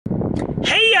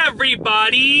Hey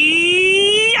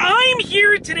everybody! I'm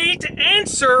here today to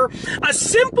answer a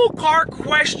simple car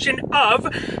question of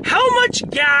how much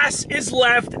gas is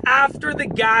left after the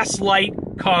gas light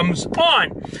comes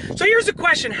on. So here's the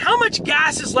question: how much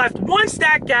gas is left once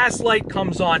that gas light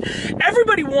comes on?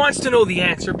 Everybody wants to know the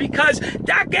answer because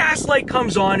that gas light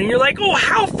comes on and you're like, oh,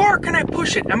 how far can I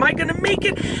push it? Am I gonna make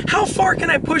it? How far can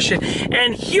I push it?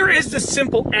 And here is the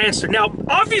simple answer. Now,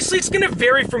 obviously it's gonna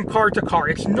vary from car to car.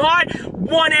 It's not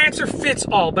one answer fits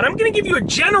all, but I'm gonna give you a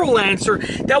general answer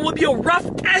that will be a rough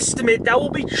estimate that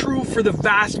will be true for the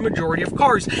vast majority of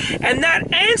cars. And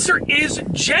that answer is,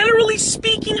 generally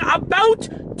speaking, about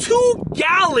 2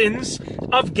 gallons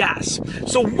of gas.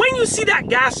 So when you see that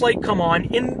gas light come on,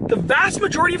 in the vast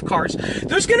majority of cars,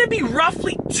 there's going to be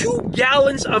roughly 2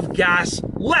 gallons of gas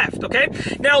left, okay?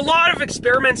 Now, a lot of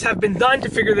experiments have been done to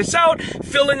figure this out,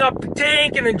 filling up the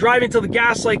tank and then driving till the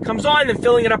gas light comes on, then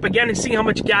filling it up again and seeing how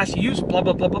much gas you use, blah,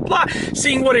 blah, blah, blah, blah,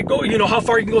 seeing what it go, how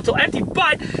far you can go till empty.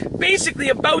 But basically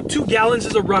about 2 gallons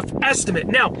is a rough estimate.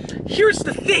 Now, here's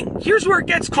the thing. Here's where it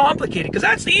gets complicated, because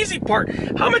that's the easy part.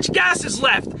 How much gas is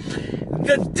left?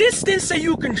 The distance that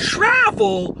you can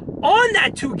travel on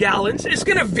that 2 gallons is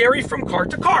going to vary from car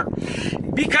to car,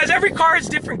 because every car has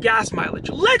different gas mileage.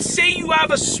 Let's say you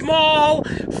have a small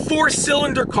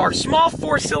 4-cylinder car, small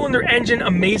 4-cylinder engine,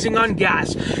 amazing on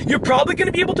gas. You're probably going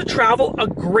to be able to travel a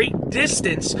great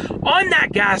distance on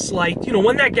that gas light,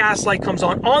 when that gas light comes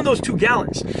on those 2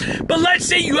 gallons. But let's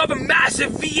say you have a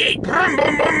massive V8, brum,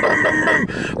 brum, brum, brum,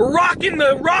 brum,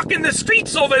 brum, rocking the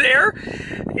streets over there.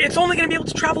 It's only going to be able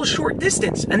to travel a short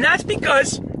distance, and that's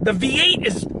because the V8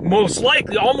 is most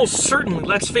likely, almost certainly,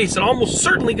 let's face it, almost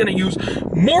certainly going to use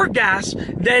more gas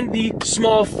than the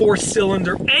small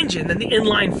 4-cylinder engine, than the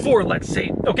inline 4, let's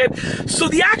say, okay? So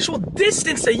the actual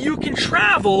distance that you can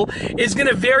travel is going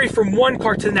to vary from one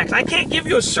car to the next. I can't give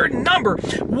you a certain number.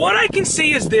 What I can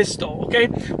say is this, though, okay?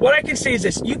 What I can say is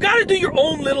this: you got to do your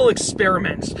own little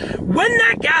experiments. When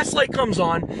that gas light comes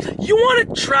on, you want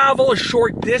to travel a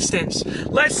short distance,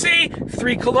 let's say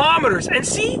 3 kilometers, and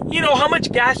see, how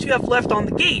much gas you have left on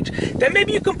the gauge. Then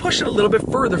maybe you can push it a little bit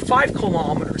further, 5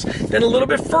 kilometers, then a little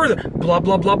bit further, blah,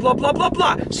 blah, blah, blah, blah, blah,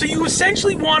 blah. So you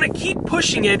essentially want to keep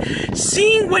pushing it,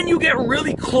 seeing when you get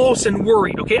really close and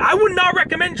worried, okay? I would not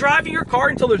recommend driving your car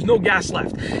until there's no gas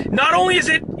left. Not only is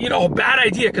it, a bad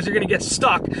idea because you're going to get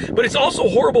stuck, but it's also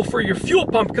horrible for your fuel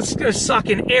pump because it's going to suck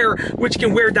in air, which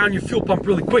can wear down your fuel pump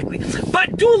really quickly.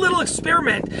 But do a little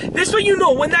experiment. This way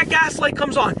when that gas light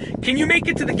comes on, can you make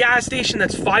it to the gas station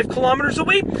that's 5 kilometers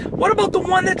away? What about the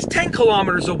one that's 10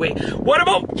 kilometers away? What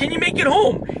about, can you make it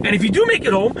home? And if you do make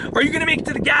it home, are you going to make it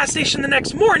to the gas station the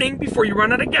next morning before you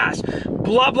run out of gas?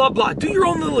 Blah, blah, blah. Do your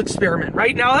own little experiment,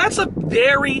 right? Now, that's a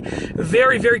very,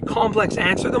 very, very complex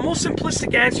answer. The most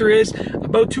simplistic answer is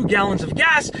about 2 gallons of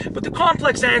gas, but the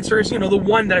complex answer is, the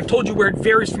one that I've told you, where it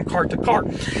varies from car to car.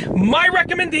 My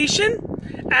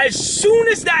recommendation: as soon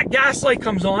as that gas light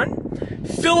comes on,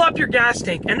 fill up your gas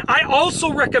tank. And I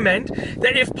also recommend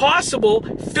that, if possible,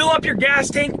 fill up your gas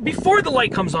tank before the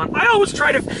light comes on. I always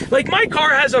try to, my car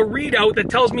has a readout that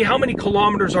tells me how many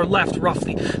kilometers are left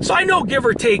roughly. So I know, give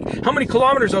or take, how many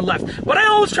kilometers are left. But I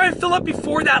always try and fill up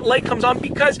before that light comes on,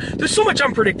 because there's so much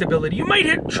unpredictability. You might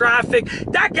hit traffic,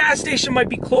 that gas station might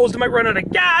be closed, it might run out of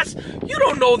gas. You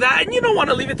don't know that, and you don't want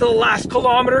to leave it to the last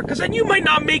kilometer, because then you might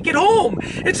not make it home.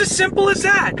 It's as simple as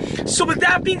that. So with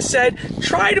that being said,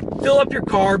 try to fill up your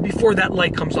car before that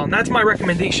light comes on. That's my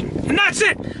recommendation. And that's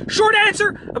it. Short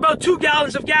answer, about 2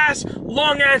 gallons of gas.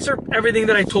 Long answer, everything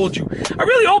that I told you. I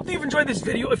really hope that you've enjoyed this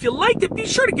video. If you liked it, be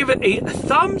sure to give it a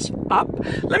thumbs up.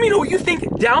 Let me know what you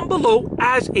think down below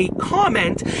as a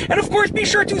comment. And of course, be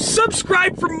sure to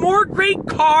subscribe for more great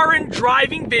car and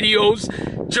driving videos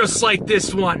just like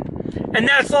this one. And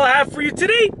that's all I have for you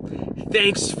today.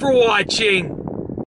 Thanks for watching.